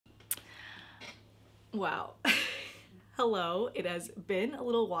Wow. Hello, it has been a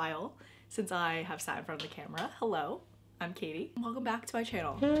little while since I have sat in front of the camera. Hello, I'm Katie. Welcome back to my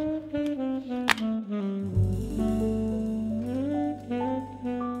channel.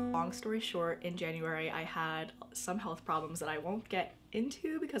 Long story short, in January I had some health problems that I won't get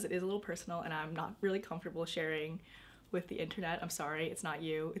into because it is a little personal and I'm not really comfortable sharing with the internet. I'm sorry, it's not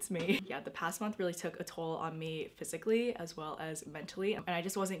you, it's me. Yeah, the past month really took a toll on me physically as well as mentally, and I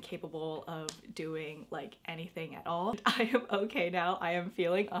just wasn't capable of doing like anything at all. I am okay now. I am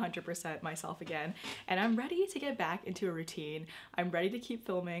feeling 100% myself again, and I'm ready to get back into a routine. I'm ready to keep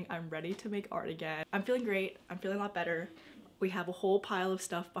filming. I'm ready to make art again. I'm feeling great. I'm feeling a lot better. We have a whole pile of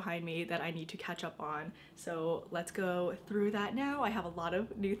stuff behind me that I need to catch up on. So let's go through that now. I have a lot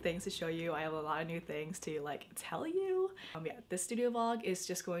of new things to show you. I have a lot of new things to like tell you. Yeah, this studio vlog is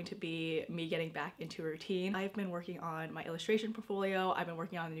just going to be me getting back into a routine. I've been working on my illustration portfolio. I've been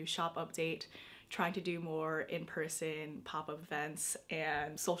working on the new shop update, trying to do more in-person pop-up events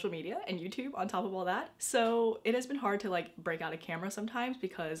and social media and YouTube on top of all that. So it has been hard to like break out a camera sometimes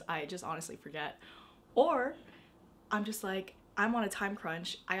because I just honestly forget, or I'm just like, I'm on a time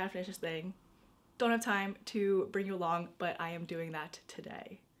crunch. I gotta finish this thing. Don't have time to bring you along, but I am doing that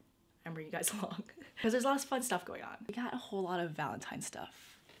today. I'm bringing you guys along because there's a lot of fun stuff going on. We got a whole lot of Valentine's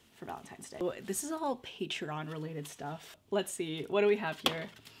stuff for Valentine's Day. So this is all Patreon related stuff. Let's see, what do we have here?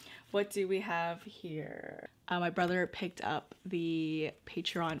 What do we have here? My brother picked up the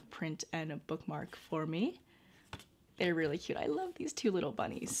Patreon print and bookmark for me. They're really cute. I love these two little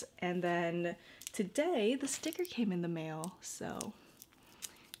bunnies. And then today the sticker came in the mail, so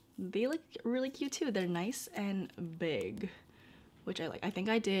they look really cute too. They're nice and big, which I like. I think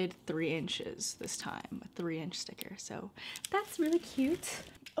I did 3 inches this time, a 3-inch sticker, so that's really cute.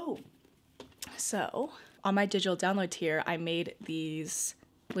 Oh, so on my digital download tier, I made these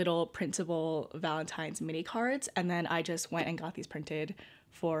little printable Valentine's mini cards, and then I just went and got these printed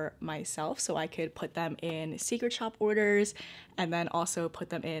for myself so I could put them in secret shop orders and then also put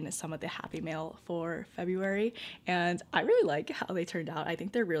them in some of the Happy Mail for February. And I really like how they turned out. I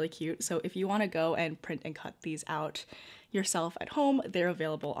think they're really cute. So if you want to go and print and cut these out yourself at home, they're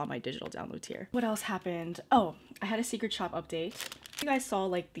available on my digital download tier. What else happened? Oh, I had a secret shop update. You guys saw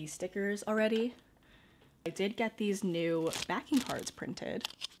like these stickers already. I did get these new backing cards printed.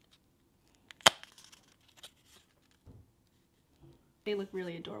 They look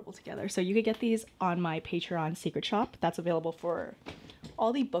really adorable together. So you could get these on my Patreon secret shop. That's available for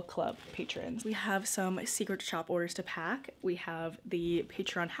all the book club patrons. We have some secret shop orders to pack. We have the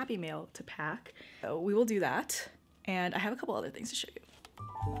Patreon Happy Mail to pack. So we will do that. And I have a couple other things to show you.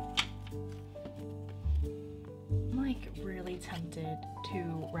 I'm like really tempted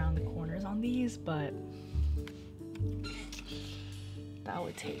to round the corners on these, but that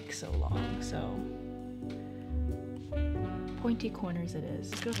would take so long. So pointy corners it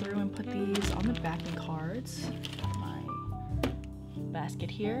is. Let's go through and put these on the backing cards. My basket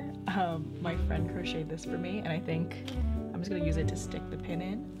here. My friend crocheted this for me, and I think I'm just gonna use it to stick the pin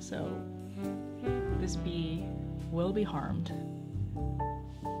in. So this bee will be harmed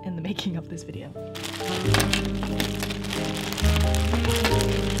in the making of this video.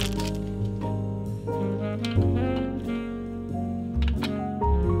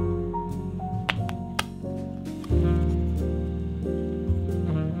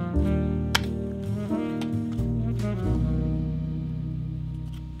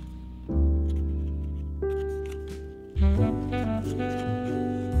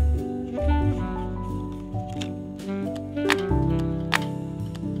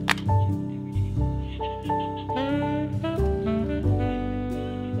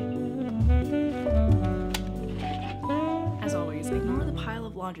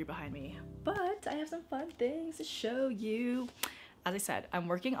 Laundry behind me, but I have some fun things to show you. As I said, I'm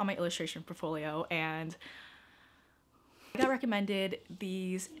working on my illustration portfolio, and I got recommended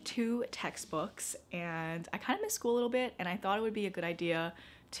these 2 textbooks, and I kind of miss school a little bit, and I thought it would be a good idea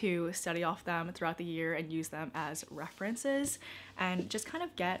to study off them throughout the year and use them as references and just kind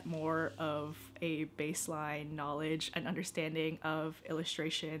of get more of a baseline knowledge and understanding of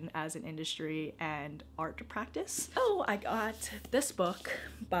illustration as an industry and art practice. Oh, I got this book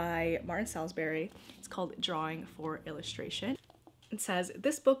by Martin Salisbury. It's called Drawing for Illustration. It says,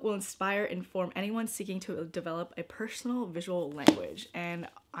 this book will inspire and inform anyone seeking to develop a personal visual language. And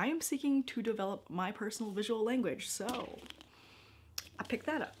I am seeking to develop my personal visual language, so I picked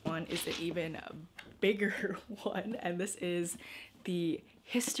that up. One is an even bigger one, and this is The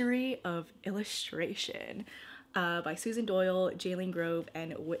History of Illustration by Susan Doyle, Jaylene Grove,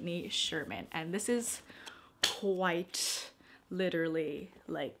 and Whitney Sherman. And this is quite literally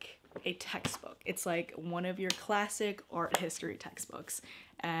like a textbook. It's like one of your classic art history textbooks.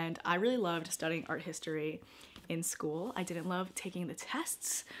 And I really loved studying art history in school. I didn't love taking the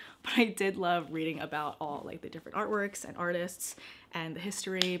tests, but I did love reading about all like the different artworks and artists and the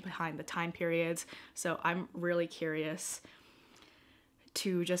history behind the time periods. So I'm really curious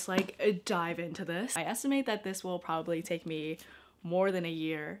to just like dive into this. I estimate that this will probably take me more than a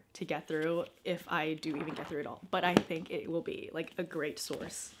year to get through, if I do even get through it all. But I think it will be like a great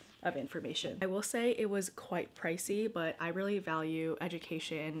source of information. I will say it was quite pricey, but I really value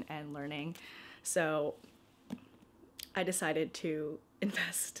education and learning. So I decided to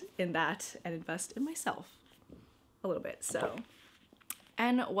invest in that and invest in myself a little bit. So,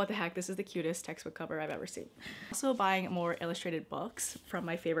 and what the heck, this is the cutest textbook cover I've ever seen. Also buying more illustrated books from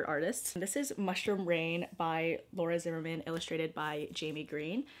my favorite artists. This is Mushroom Rain by Laura Zimmerman, illustrated by Jamie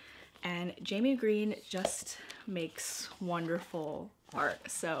Green. And Jamie Green just makes wonderful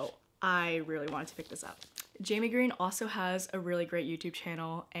art, so I really wanted to pick this up. Jamie Green also has a really great YouTube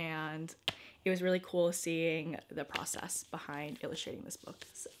channel, and it was really cool seeing the process behind illustrating this book.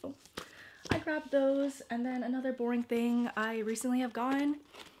 So I grabbed those. And then another boring thing I recently have gotten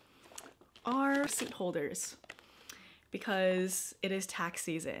are receipt holders, because it is tax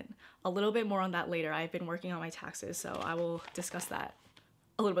season. A little bit more on that later. I've been working on my taxes, so I will discuss that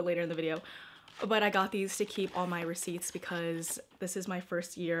a little bit later in the video. But I got these to keep all my receipts because this is my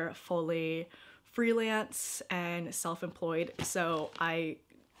first year fully freelance and self-employed, so I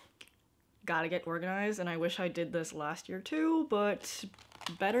gotta get organized, and I wish I did this last year too, but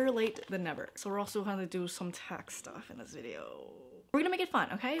better late than never. So we're also gonna do some tax stuff in this video. We're gonna make it fun,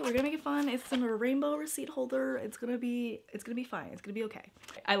 okay? We're gonna make it fun. It's some rainbow receipt holder. It's gonna be fine. It's gonna be okay.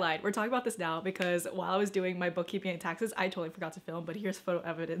 I lied. We're talking about this now because while I was doing my bookkeeping and taxes, I totally forgot to film, but here's photo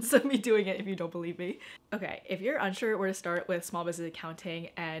evidence of me doing it if you don't believe me. Okay, if you're unsure where to start with small business accounting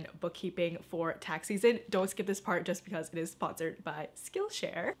and bookkeeping for tax season, don't skip this part just because it is sponsored by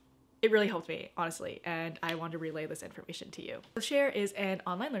Skillshare. It really helped me, honestly, and I want to relay this information to you. Skillshare is an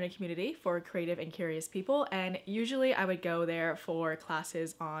online learning community for creative and curious people, and usually I would go there for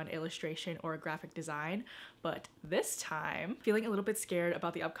classes on illustration or graphic design, but this time, feeling a little bit scared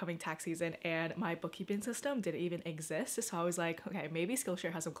about the upcoming tax season, and my bookkeeping system didn't even exist, so I was like, okay, maybe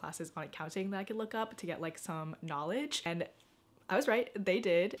Skillshare has some classes on accounting that I could look up to get like some knowledge, and I was right, they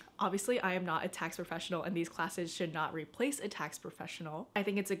did. Obviously, I am not a tax professional, and these classes should not replace a tax professional. I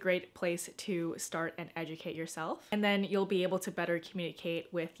think it's a great place to start and educate yourself, and then you'll be able to better communicate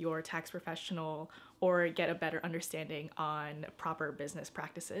with your tax professional or get a better understanding on proper business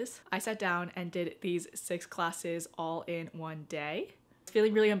practices. I sat down and did these 6 classes all in one day.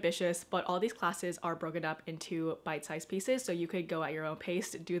 Feeling really ambitious, but all these classes are broken up into bite-sized pieces, so you could go at your own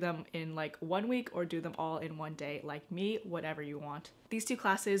pace, do them in like 1 week or do them all in one day like me, whatever you want. These 2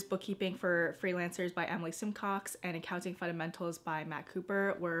 classes, Bookkeeping for Freelancers by Emily Simcox and Accounting Fundamentals by Matt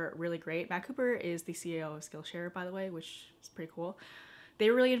Cooper, were really great. Matt Cooper is the CEO of Skillshare, by the way, which is pretty cool. They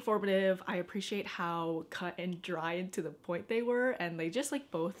were really informative. I appreciate how cut and dry and to the point they were, and they just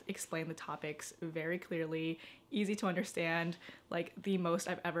like both explain the topics very clearly, easy to understand, like the most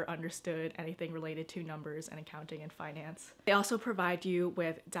I've ever understood anything related to numbers and accounting and finance. They also provide you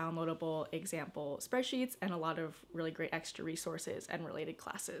with downloadable example spreadsheets and a lot of really great extra resources and related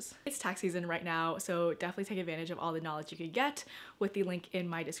classes. It's tax season right now, so definitely take advantage of all the knowledge you can get with the link in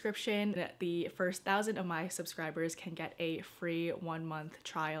my description. The first 1,000 of my subscribers can get a free 1-month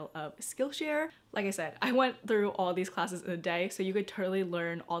trial of Skillshare. Like I said, I went through all these classes in a day, so you could totally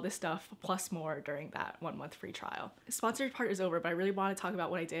learn all this stuff plus more during that 1-month free trial. The sponsored part is over, but I really want to talk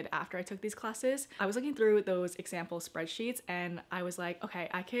about what I did after I took these classes. I was looking through those example spreadsheets and I was like, okay,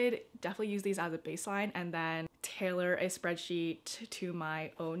 I could definitely use these as a baseline and then tailor a spreadsheet to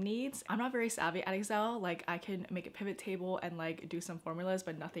my own needs. I'm not very savvy at Excel. Like I can make a pivot table and like do some formulas,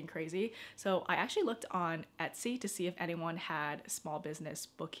 but nothing crazy. So I actually looked on Etsy to see if anyone had small business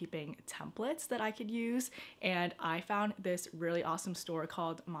bookkeeping templates that I could use, and I found this really awesome store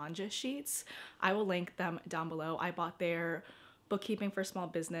called Manja Sheets. I will link them down below. I bought their bookkeeping for small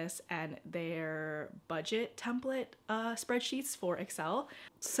business and their budget template spreadsheets for Excel.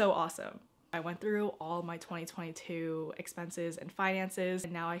 So awesome. I went through all my 2022 expenses and finances,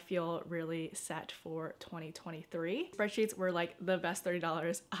 and now I feel really set for 2023. Spreadsheets were like the best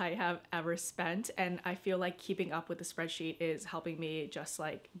 $30 I have ever spent, and I feel like keeping up with the spreadsheet is helping me just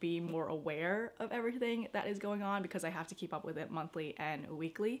like be more aware of everything that is going on because I have to keep up with it monthly and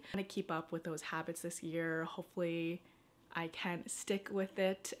weekly. I'm gonna keep up with those habits this year. Hopefully I can stick with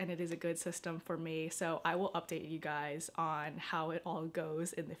it and it is a good system for me. So I will update you guys on how it all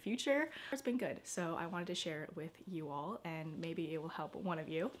goes in the future. It's been good, so I wanted to share it with you all and maybe it will help one of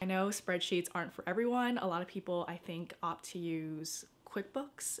you. I know spreadsheets aren't for everyone. A lot of people, I think, opt to use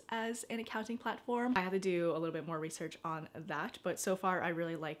QuickBooks as an accounting platform. I had to do a little bit more research on that, but so far I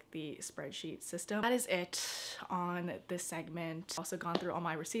really like the spreadsheet system. That is it on this segment. Also gone through all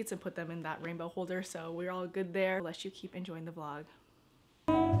my receipts and put them in that rainbow holder, so we're all good there. I'll let you keep enjoying the vlog.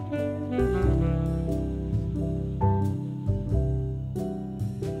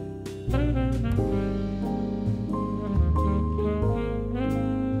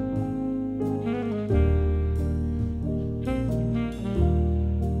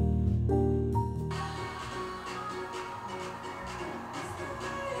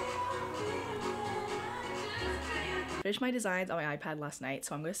 Finished my designs on my iPad last night,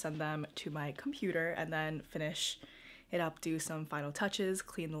 so I'm going to send them to my computer and then finish it up, do some final touches,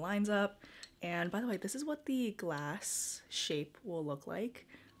 clean the lines up. And by the way, this is what the glass shape will look like.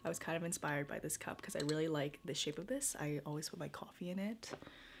 I was kind of inspired by this cup because I really like the shape of this. I always put my coffee in it.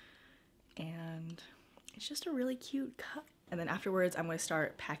 And it's just a really cute cup. And then afterwards, I'm going to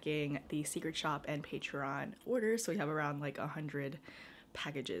start packing the Secret Shop and Patreon orders. So we have around like 100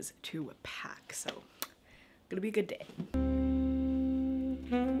 packages to pack. So gonna be a good day.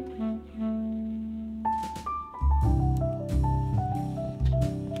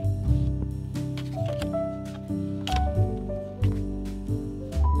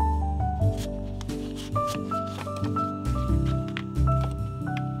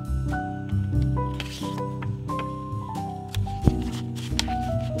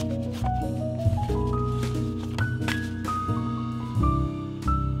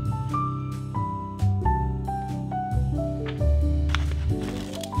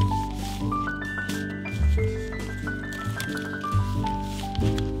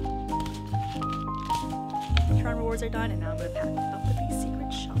 Rewards are done, and now I'm going to pack up with these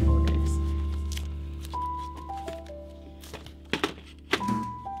Secret Shop orders.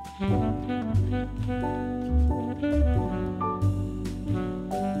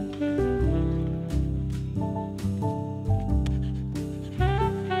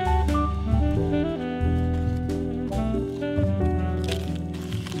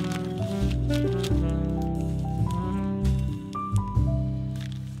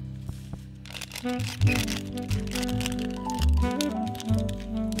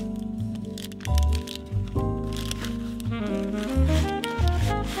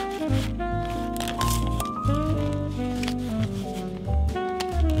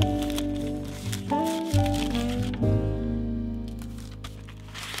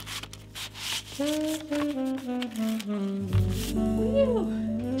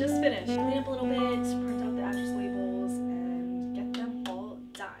 Woo! Just finished. Clean up a little bit, print out the address labels, and get them all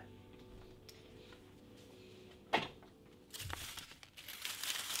done.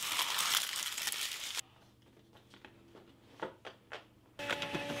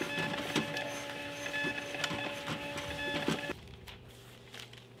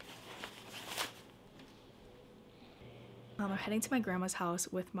 I'm heading to my grandma's house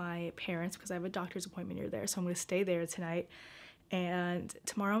with my parents because I have a doctor's appointment near there, so I'm going to stay there tonight. And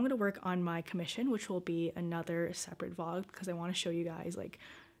tomorrow I'm going to work on my commission, which will be another separate vlog because I want to show you guys like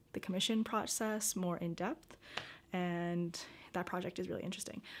the commission process more in depth, and that project is really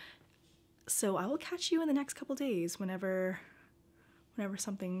interesting. So I will catch you in the next couple days whenever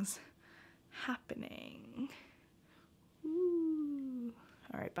something's happening. Ooh.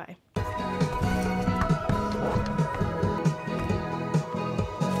 All right, bye.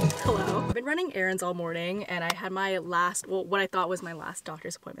 Hello. I've been running errands all morning and I had my last, well, what I thought was my last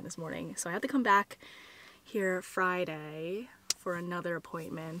doctor's appointment this morning. So I had to come back here Friday for another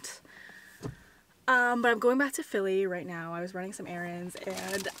appointment. But I'm going back to Philly right now. I was running some errands,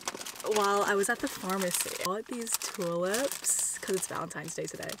 and while I was at the pharmacy, I bought these tulips because it's Valentine's Day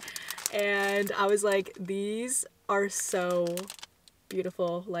today. And I was like, these are so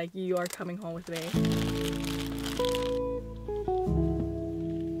beautiful. Like, you are coming home with me.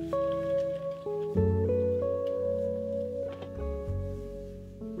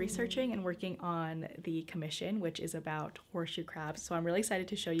 Researching and working on the commission, which is about horseshoe crabs, so I'm really excited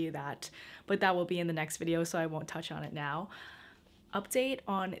to show you that, but that will be in the next video, so I won't touch on it now. Update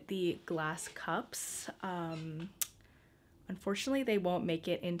on the glass cups. Unfortunately, they won't make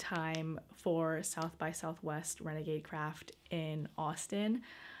it in time for South by Southwest Renegade Craft in Austin,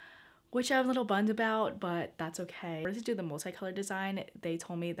 which I'm a little bummed about, but that's okay. In order to do the multicolor design, they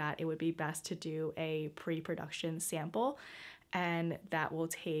told me that it would be best to do a pre-production sample. and that will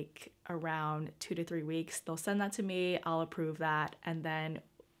take around 2 to 3 weeks. They'll send that to me, I'll approve that, and then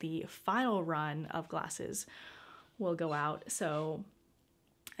the final run of glasses will go out. So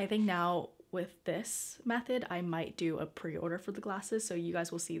I think now with this method, I might do a pre-order for the glasses, so you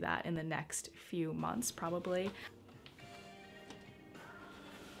guys will see that in the next few months probably.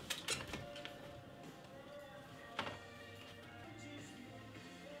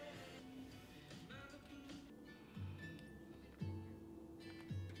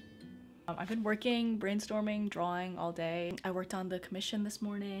 I've been working, brainstorming, drawing all day. I worked on the commission this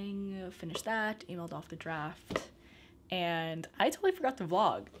morning, finished that, emailed off the draft, and I totally forgot to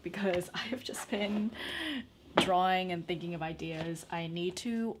vlog because I have just been drawing and thinking of ideas. I need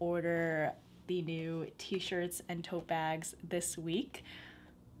to order the new t-shirts and tote bags this week.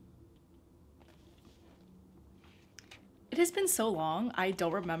 It has been so long, I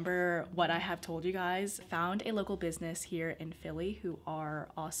don't remember what I have told you guys. Found a local business here in Philly who are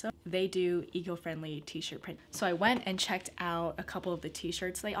awesome. They do eco-friendly t-shirt print. So I went and checked out a couple of the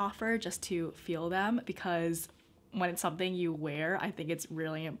t-shirts they offer just to feel them, because when it's something you wear, I think it's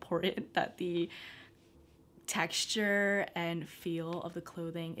really important that the texture and feel of the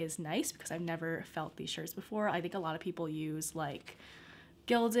clothing is nice, because I've never felt these shirts before. I think a lot of people use like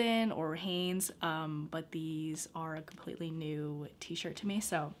Gildan or Hanes, but these are a completely new t-shirt to me.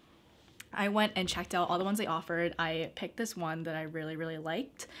 So I went and checked out all the ones they offered. I picked this one that I really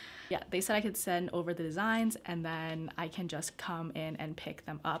liked. Yeah, they said I could send over the designs and then I can just come in and pick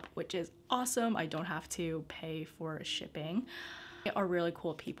them up, which is awesome. I don't have to pay for shipping. They are really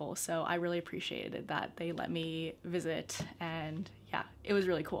cool people, so I really appreciated that they let me visit, and yeah, it was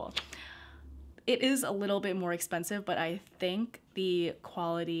really cool. It is a little bit more expensive, but I think the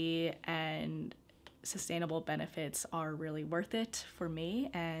quality and sustainable benefits are really worth it for me,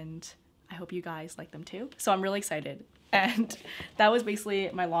 and I hope you guys like them too. So I'm really excited. And that was basically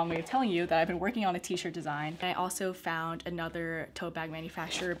my long way of telling you that I've been working on a t-shirt design. And I also found another tote bag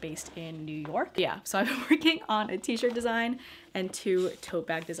manufacturer based in New York. Yeah, so I've been working on a t-shirt design and 2 tote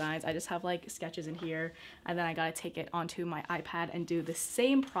bag designs. I just have like sketches in here, and then I gotta take it onto my iPad and do the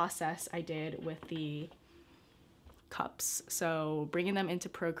same process I did with the cups. So bringing them into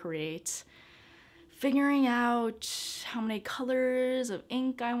Procreate, figuring out how many colors of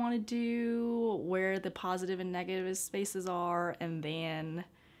ink I want to do, where the positive and negative spaces are, and then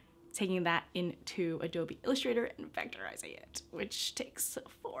taking that into Adobe Illustrator and vectorizing it, which takes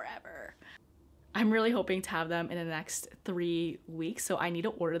forever. I'm really hoping to have them in the next 3 weeks, so I need to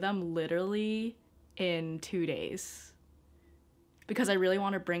order them literally in 2 days, because I really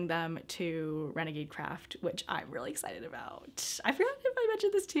want to bring them to Renegade Craft, which I'm really excited about. I forgot if I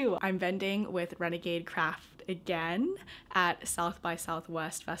mentioned this too. I'm vending with Renegade Craft again at South by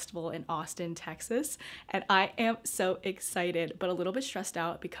Southwest Festival in Austin, Texas, and I am so excited, but a little bit stressed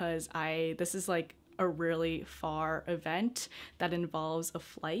out because this is like a really far event that involves a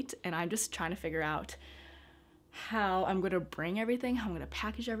flight, and I'm just trying to figure out how I'm gonna bring everything, how I'm gonna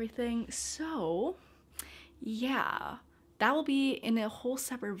package everything. So yeah, that will be in a whole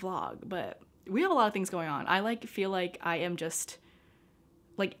separate vlog, but we have a lot of things going on. I feel like I am just,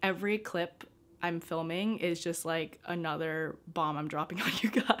 like, every clip I'm filming is just like another bomb I'm dropping on you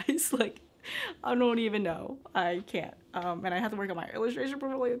guys. Like, I don't even know. I can't. And I have to work on my illustration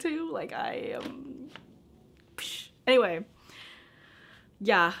portfolio too. Like, I am... Anyway,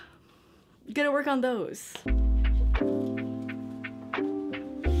 yeah, gonna work on those.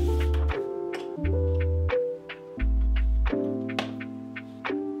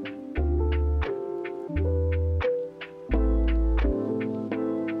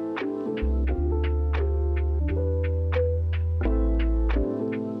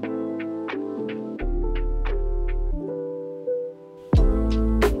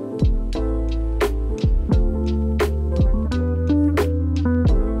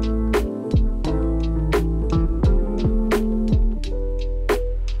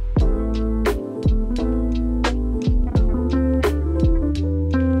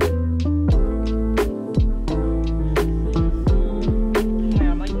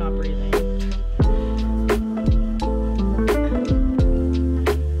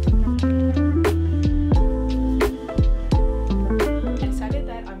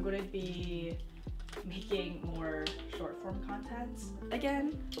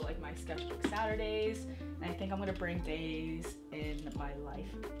 Again, like my sketchbook Saturdays, and I think I'm gonna bring days in my life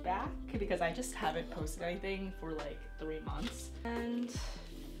back because I just haven't posted anything for like 3 months, and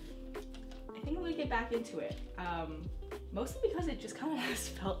I think I'm gonna get back into it, mostly because it just kind of has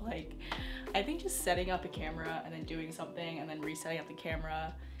felt like, I think just setting up a camera and then doing something and then resetting up the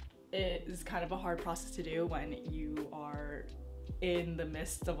camera is kind of a hard process to do when you are in the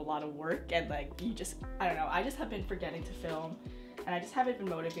midst of a lot of work, and like you just, I don't know, I just have been forgetting to film and I just haven't been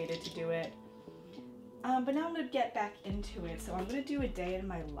motivated to do it. But now I'm gonna get back into it. So I'm gonna do a day in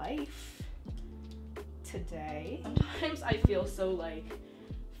my life today. Sometimes I feel so like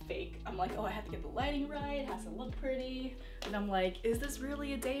fake. I'm like, oh, I have to get the lighting right, it has to look pretty. And I'm like, is this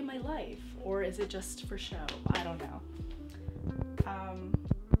really a day in my life? Or is it just for show? I don't know.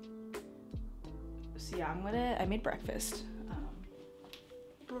 So yeah, I made breakfast.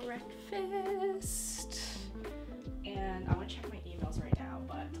 And I want to check my emails right now,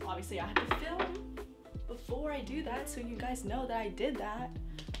 but obviously I have to film before I do that so you guys know that I did that.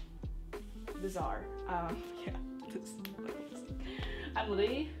 Bizarre. Yeah. I'm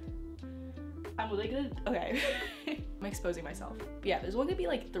literally gonna, okay. I'm exposing myself. But yeah, there's only gonna be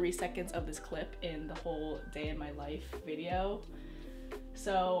like 3 seconds of this clip in the whole day in my life video.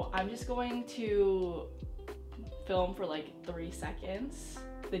 So I'm just going to film for like 3 seconds,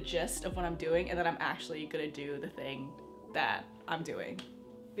 the gist of what I'm doing, and then I'm actually gonna do the thing that I'm doing.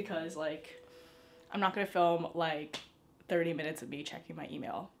 Because like, I'm not gonna film like 30 minutes of me checking my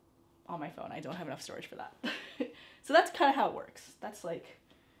email on my phone. I don't have enough storage for that. So that's kind of how it works. That's like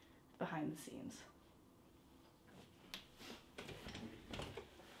behind the scenes.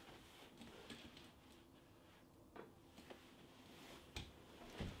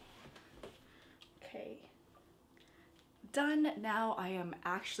 Okay. Done. Now I am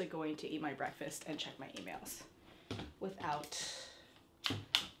actually going to eat my breakfast and check my emails without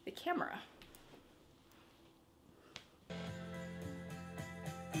the camera.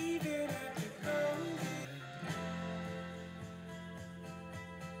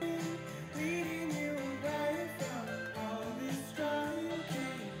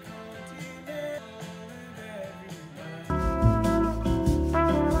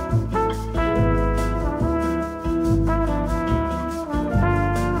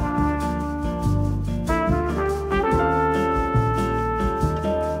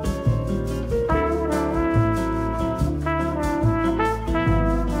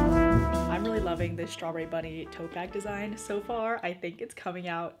 This strawberry bunny tote bag design so far. I think it's coming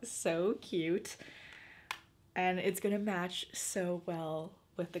out so cute and it's gonna match so well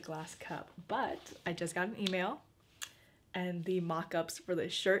with the glass cup. But I just got an email and the mock-ups for the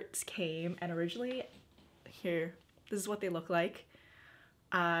shirts came, and originally, here, this is what they look like.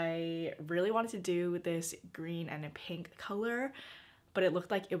 I really wanted to do this green and a pink color, but it looked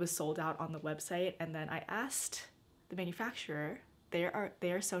like it was sold out on the website, and then I asked the manufacturer. They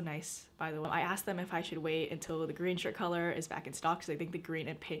are so nice, by the way. I asked them if I should wait until the green shirt color is back in stock, because I think the green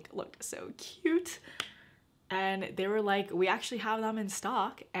and pink looked so cute. And they were like, we actually have them in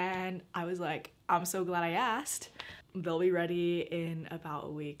stock. And I was like, I'm so glad I asked. They'll be ready in about a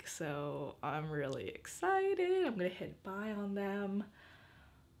week, so I'm really excited. I'm gonna hit buy on them.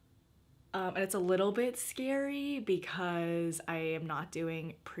 And it's a little bit scary because I am not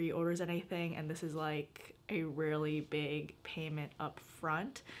doing pre-orders or anything, and this is like a really big payment up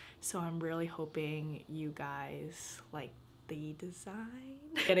front. So I'm really hoping you guys like the design.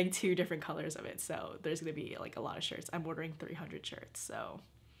 Getting 2 different colors of it, so there's gonna be like a lot of shirts. I'm ordering 300 shirts, so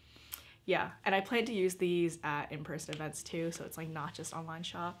yeah. And I plan to use these at in-person events too, so it's like not just online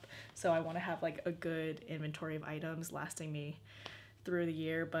shop. So I want to have like a good inventory of items lasting me through the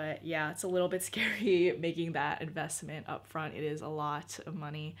year. But yeah, it's a little bit scary making that investment up front. It is a lot of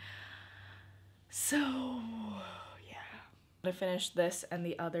money. So yeah, I'm gonna finish this and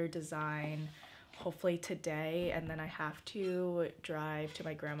the other design hopefully today, and then I have to drive to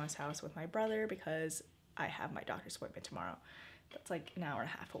my grandma's house with my brother because I have my doctor's appointment tomorrow. That's like an hour and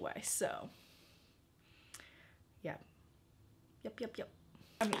a half away, so yeah. Yep.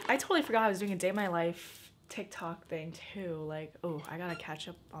 I totally forgot I was doing a day in my life TikTok thing too. Like, oh, I gotta catch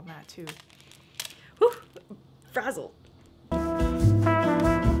up on that too. Whew, frazzled.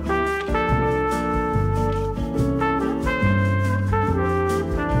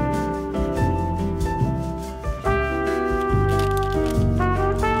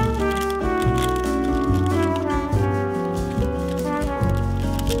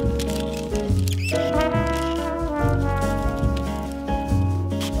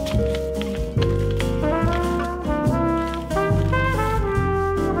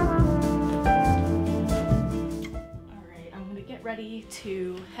 Ready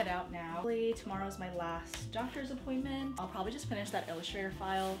to head out now. Tomorrow's my last doctor's appointment. I'll probably just finish that Illustrator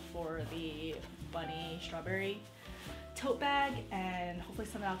file for the bunny strawberry tote bag and hopefully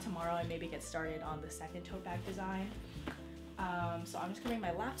send it out tomorrow and maybe get started on the second tote bag design. So I'm just gonna bring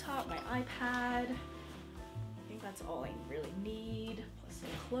my laptop, my iPad. I think that's all I really need, plus some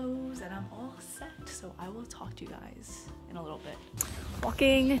clothes and I'm all set. So I will talk to you guys in a little bit.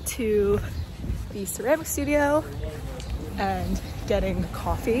 Walking to the ceramic studio and getting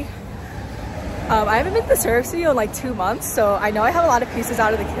coffee. I haven't been to the ceramic studio in like 2 months, so I know I have a lot of pieces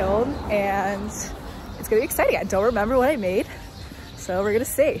out of the kiln and it's gonna be exciting. I don't remember what I made, so we're gonna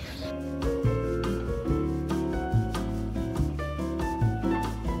see.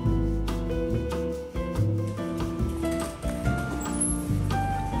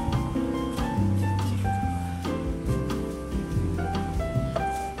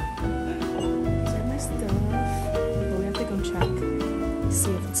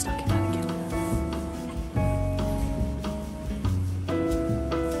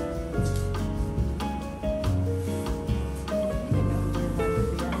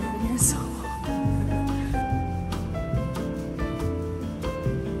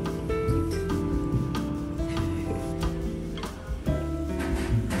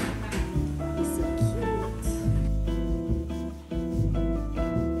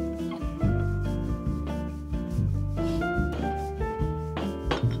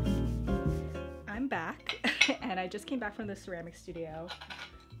 And I just came back from the ceramic studio.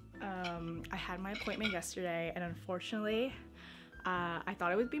 I had my appointment yesterday, and unfortunately I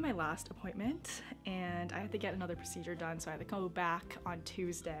thought it would be my last appointment and I had to get another procedure done, so I had to go back on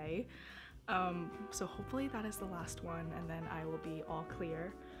Tuesday. So hopefully that is the last one and then I will be all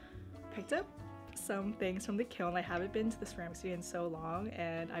clear. Picked up some things from the kiln. I haven't been to the ceramic studio in so long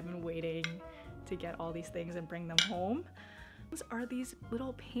and I've been waiting to get all these things and bring them home. These are these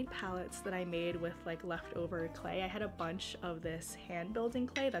little paint palettes that I made with like leftover clay. I had a bunch of this hand building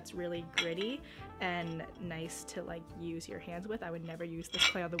clay that's really gritty and nice to like use your hands with. I would never use this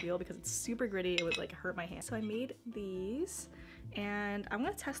clay on the wheel because it's super gritty. It would like hurt my hands. So I made these and I'm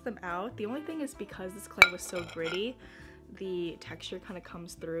gonna test them out. The only thing is because this clay was so gritty, the texture kind of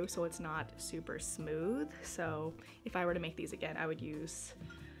comes through, so it's not super smooth. So if I were to make these again, I would use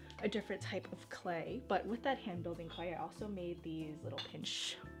a different type of clay. But with that hand building clay, I also made these little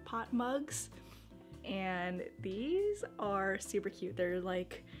pinch pot mugs, and these are super cute. They're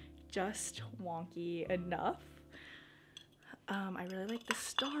like just wonky enough. I really like the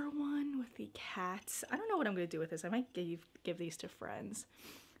star one with the cats. I don't know what I'm gonna do with this. I might give these to friends.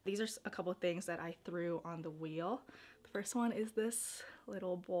 These are a couple things that I threw on the wheel. The first one is this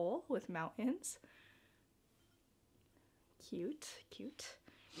little bowl with mountains. Cute, cute.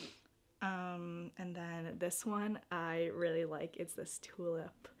 And then this one I really like. It's this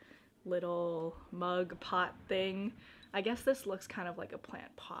tulip little mug pot thing. I guess this looks kind of like a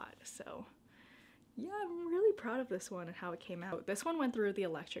plant pot, so yeah, I'm really proud of this one and how it came out. This one went through the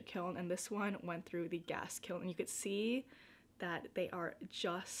electric kiln and this one went through the gas kiln, and you could see that they are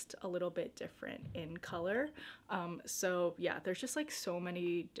just a little bit different in color. So yeah, there's just like so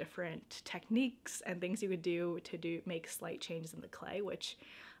many different techniques and things you could do to make slight changes in the clay, which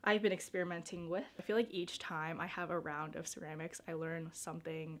I've been experimenting with. I feel like each time I have a round of ceramics, I learn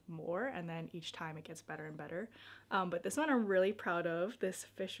something more, and then each time it gets better and better. But this one I'm really proud of, this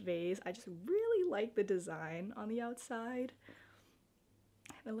fish vase. I just really like the design on the outside.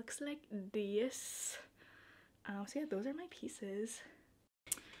 It looks like this. So yeah, those are my pieces.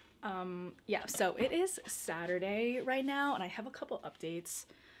 Yeah, so it is Saturday right now, and I have a couple updates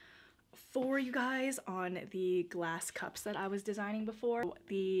for you guys on the glass cups that I was designing before.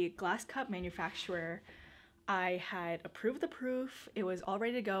 The glass cup manufacturer, I had approved the proof. It was all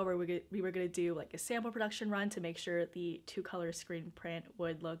ready to go, where we were gonna do like a sample production run to make sure the 2-color screen print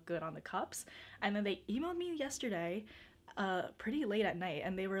would look good on the cups. And then they emailed me yesterday, pretty late at night,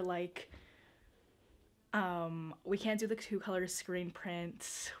 and they were like, we can't do the 2-color screen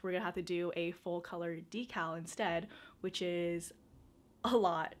print. We're gonna have to do a full color decal instead, which is a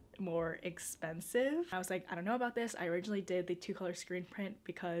lot more expensive. I was like, I don't know about this. I originally did the 2-color screen print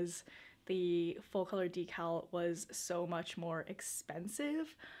because the full color decal was so much more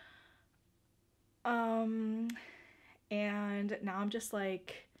expensive. And now I'm just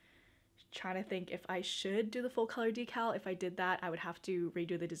like trying to think if I should do the full color decal. If I did that, I would have to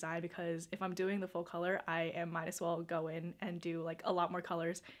redo the design, because if I'm doing the full color, I might as well go in and do like a lot more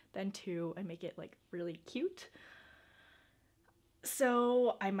colors than 2 and make it like really cute.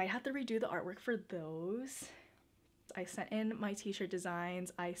 So I might have to redo the artwork for those. I sent in my t-shirt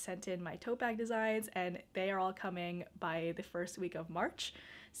designs, I sent in my tote bag designs, and they are all coming by the first week of March.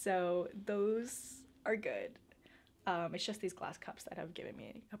 So those are good. It's just these glass cups that have given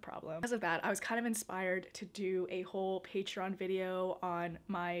me a problem. Because of that, I was kind of inspired to do a whole Patreon video on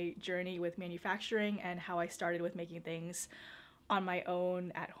my journey with manufacturing and how I started with making things on my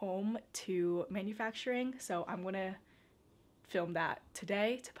own at home to manufacturing. So I'm gonna film that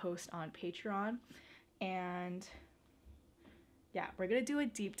today to post on Patreon. And yeah, we're gonna do a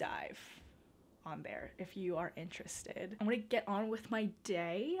deep dive on there if you are interested. I'm gonna get on with my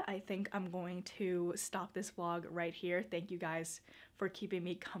day. I think I'm going to stop this vlog right here. Thank you guys for keeping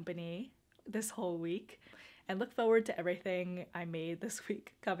me company this whole week, and look forward to everything I made this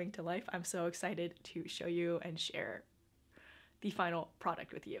week coming to life. I'm so excited to show you and share the final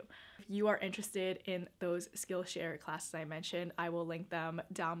product with you. If you are interested in those Skillshare classes I mentioned, I will link them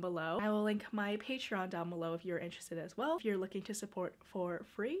down below. I will link my Patreon down below if you're interested as well. If you're looking to support for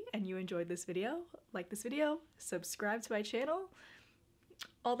free and you enjoyed this video, like this video, subscribe to my channel,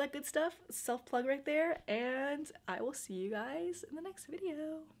 all that good stuff, self-plug right there, and I will see you guys in the next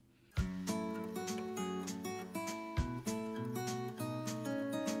video.